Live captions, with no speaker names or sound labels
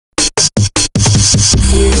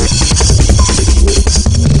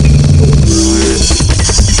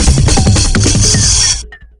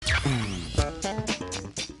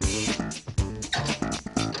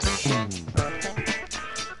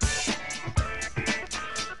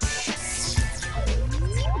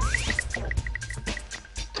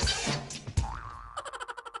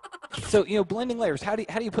So, blending layers, how do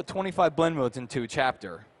you put 25 blend modes into a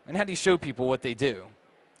chapter? And how do you show people what they do?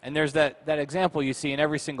 And there's that example you see in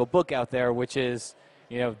every single book out there, which is,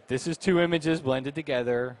 this is two images blended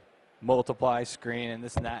together, multiply, screen, and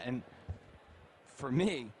this and that. And for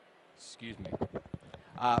me,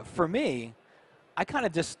 I kind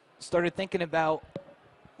of just started thinking about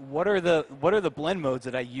what are the blend modes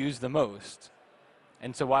that I use the most?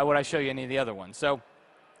 And so why would I show you any of the other ones? So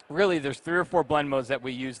really, there's 3 or 4 blend modes that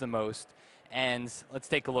we use the most. And let's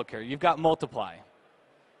take a look here. You've got multiply.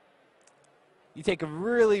 You take a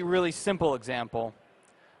really, really simple example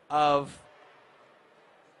of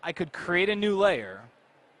I could create a new layer,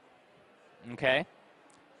 okay?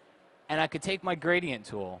 And I could take my gradient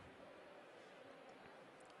tool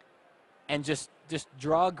and just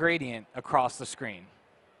draw a gradient across the screen.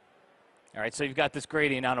 All right, so you've got this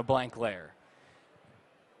gradient on a blank layer.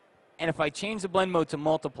 And if I change the blend mode to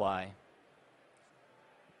multiply,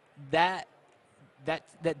 that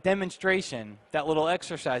demonstration, that little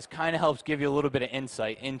exercise kind of helps give you a little bit of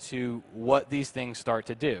insight into what these things start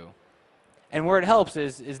to do. And where it helps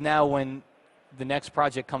is now when the next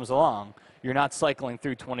project comes along, you're not cycling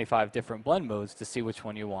through 25 different blend modes to see which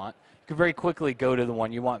one you want. You can very quickly go to the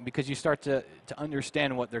one you want because you start to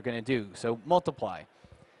understand what they're going to do. So multiply.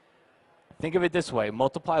 Think of it this way.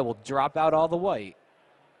 Multiply will drop out all the white.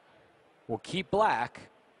 We'll keep black.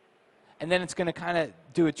 And then it's going to kind of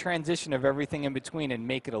do a transition of everything in between and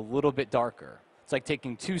make it a little bit darker. It's like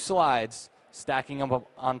taking 2 slides, stacking them up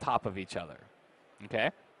on top of each other.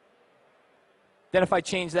 Okay? Then if I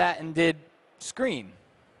change that and did screen.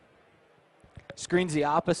 Screen's the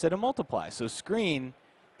opposite of multiply. So screen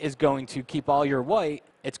is going to keep all your white.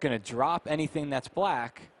 It's going to drop anything that's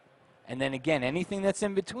black. And then again, anything that's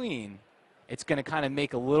in between, it's going to kind of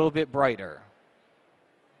make a little bit brighter.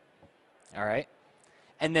 All right?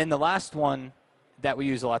 And then the last one that we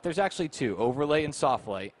use a lot, there's actually 2, overlay and soft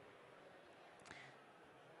light.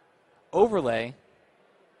 Overlay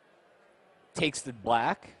takes the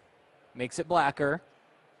black, makes it blacker,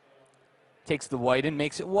 takes the white and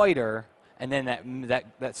makes it whiter, and then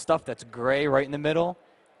that stuff that's gray right in the middle,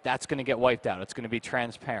 that's going to get wiped out. It's going to be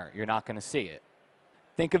transparent. You're not going to see it.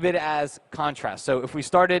 Think of it as contrast. So if we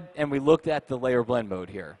started and we looked at the layer blend mode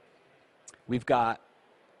here, we've got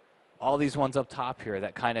all these ones up top here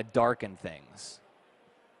that kind of darken things.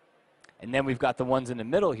 And then we've got the ones in the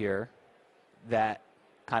middle here that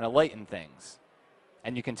kind of lighten things.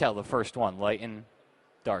 And you can tell the first one, lighten,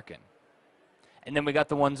 darken. And then we got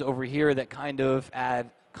the ones over here that kind of add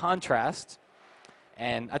contrast.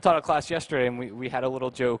 And I taught a class yesterday, and we had a little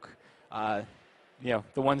joke. The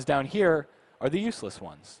ones down here are the useless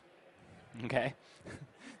ones, okay?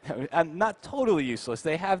 Not totally useless.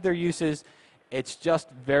 They have their uses. It's just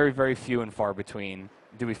very, very few and far between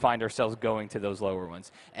do we find ourselves going to those lower ones.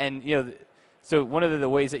 And, so one of the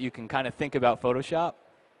ways that you can kind of think about Photoshop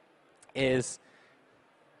is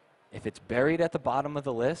if it's buried at the bottom of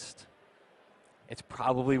the list, it's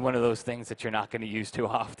probably one of those things that you're not going to use too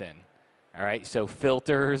often. All right, so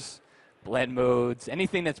filters, blend modes,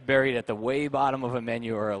 anything that's buried at the way bottom of a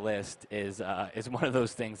menu or a list is one of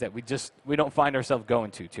those things that we don't find ourselves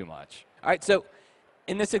going to too much. All right, so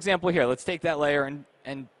in this example here, let's take that layer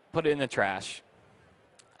and put it in the trash.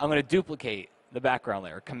 I'm going to duplicate the background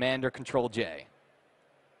layer, Command or Control J.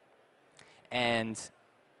 And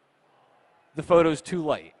the photo's too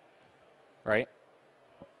light, right?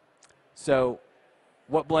 So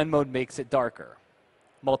what blend mode makes it darker?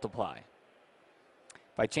 Multiply.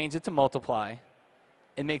 If I change it to multiply,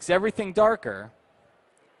 it makes everything darker.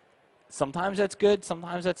 Sometimes that's good,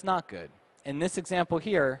 sometimes that's not good. In this example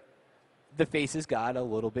here, the faces got a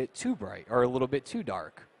little bit too bright or a little bit too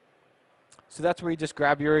dark. So that's where you just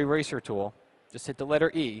grab your eraser tool, just hit the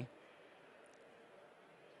letter E,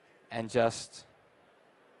 and just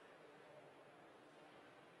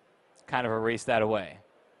kind of erase that away.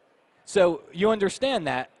 So you understand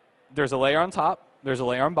that there's a layer on top, there's a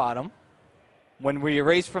layer on bottom. When we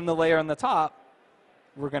erase from the layer on the top,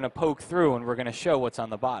 we're going to poke through and we're going to show what's on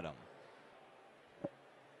the bottom.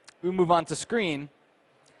 We move on to screen,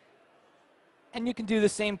 and you can do the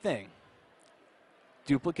same thing.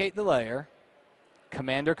 Duplicate the layer,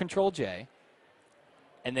 Command or Control J,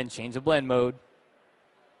 and then change the blend mode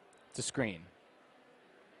to screen.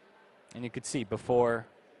 And you can see before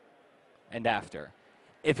and after.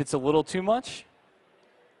 If it's a little too much,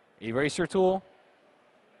 eraser tool,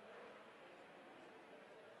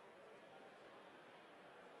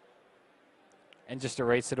 and just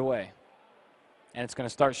erase it away. And it's going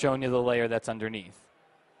to start showing you the layer that's underneath.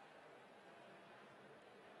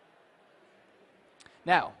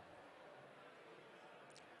 Now,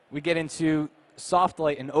 we get into soft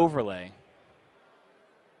light and overlay.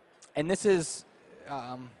 And this is,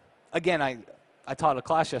 again, I taught a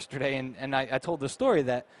class yesterday, and I told the story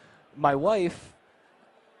that my wife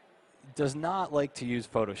does not like to use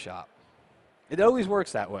Photoshop. It always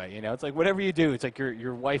works that way, you know. It's like whatever you do, it's like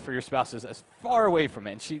your wife or your spouse is as far away from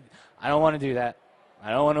it. And I don't want to do that.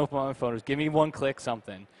 I don't want to open my photos. Give me one click,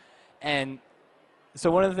 something. And so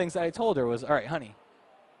one of the things that I told her was, all right, honey,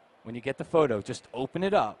 when you get the photo, just open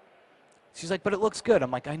it up. She's like, but it looks good.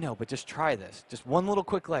 I'm like, I know, but just try this. Just one little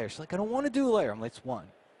quick layer. She's like, I don't want to do a layer. I'm like, it's one.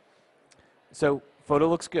 So photo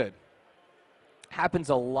looks good. Happens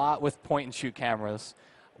a lot with point-and-shoot cameras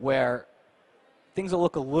where things will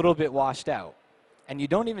look a little bit washed out. And you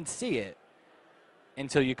don't even see it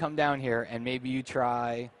until you come down here and maybe you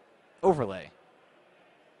try overlay.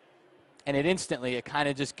 And it kind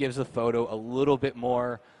of just gives the photo a little bit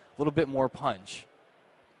more punch.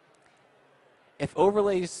 If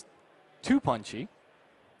overlay's too punchy,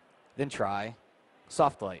 then try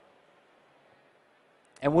soft light.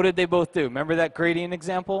 And what did they both do? Remember that gradient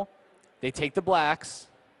example? They take the blacks,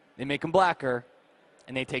 they make them blacker,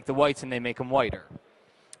 and they take the whites and they make them whiter.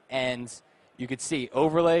 And you could see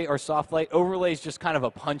overlay or soft light. Overlay is just kind of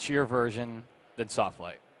a punchier version than soft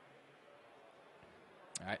light.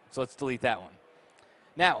 All right, so let's delete that one.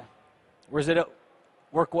 Now, where does it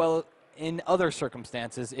work well in other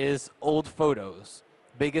circumstances is old photos.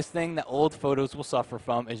 Biggest thing that old photos will suffer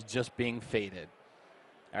from is just being faded.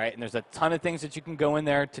 All right, and there's a ton of things that you can go in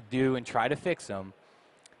there to do and try to fix them,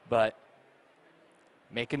 but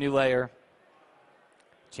make a new layer,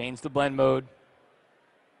 change the blend mode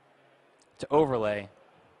to overlay,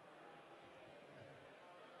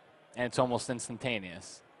 and it's almost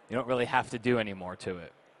instantaneous. You don't really have to do any more to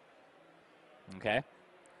it. Okay?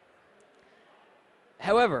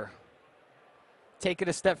 However, take it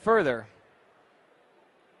a step further,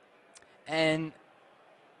 and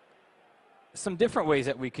some different ways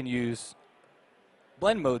that we can use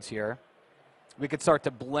blend modes here. We could start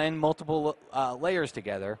to blend multiple layers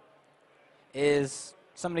together. Is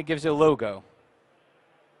somebody gives you a logo.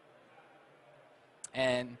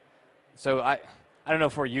 And so I don't know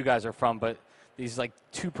where you guys are from, but these like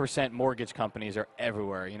 2% mortgage companies are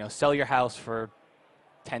everywhere. You know, sell your house for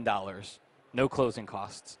 $10, no closing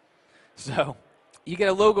costs. So you get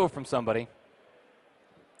a logo from somebody,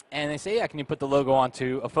 and they say, yeah, can you put the logo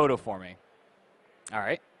onto a photo for me? All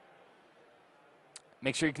right.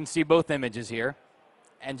 Make sure you can see both images here,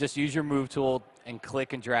 and just use your move tool and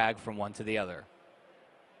click and drag from one to the other.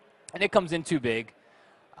 And it comes in too big.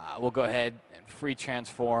 We'll go ahead and free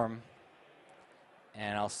transform,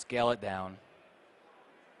 and I'll scale it down.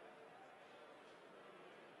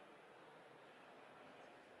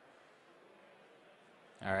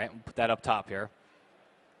 All right, we'll put that up top here.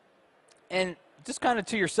 And just kind of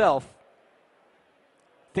to yourself,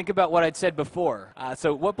 think about what I'd said before.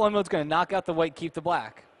 So what blend mode's going to knock out the white, keep the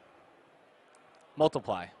black?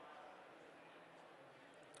 Multiply.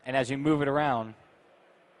 And as you move it around,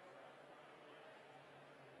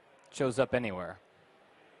 it shows up anywhere.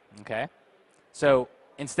 Okay? So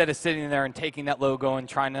instead of sitting there and taking that logo and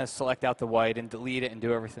trying to select out the white and delete it and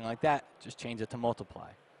do everything like that, just change it to multiply.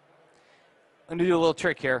 I'm going to do a little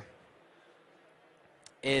trick here.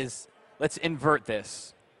 Let's invert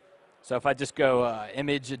this. So if I just go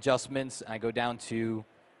image adjustments, I go down to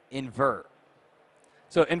invert.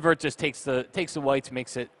 So invert just takes the whites,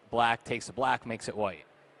 makes it black, takes the black, makes it white.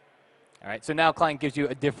 All right, so now client gives you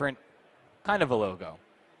a different kind of a logo.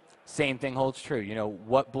 Same thing holds true. You know,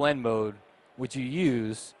 what blend mode would you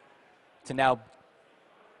use to now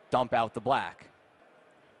dump out the black?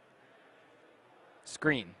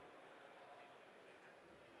 Screen.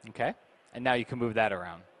 Okay, and now you can move that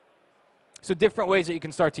around. So different ways that you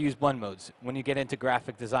can start to use blend modes when you get into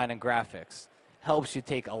graphic design and graphics. Helps you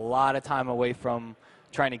take a lot of time away from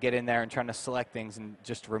trying to get in there and trying to select things and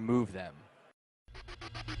just remove them.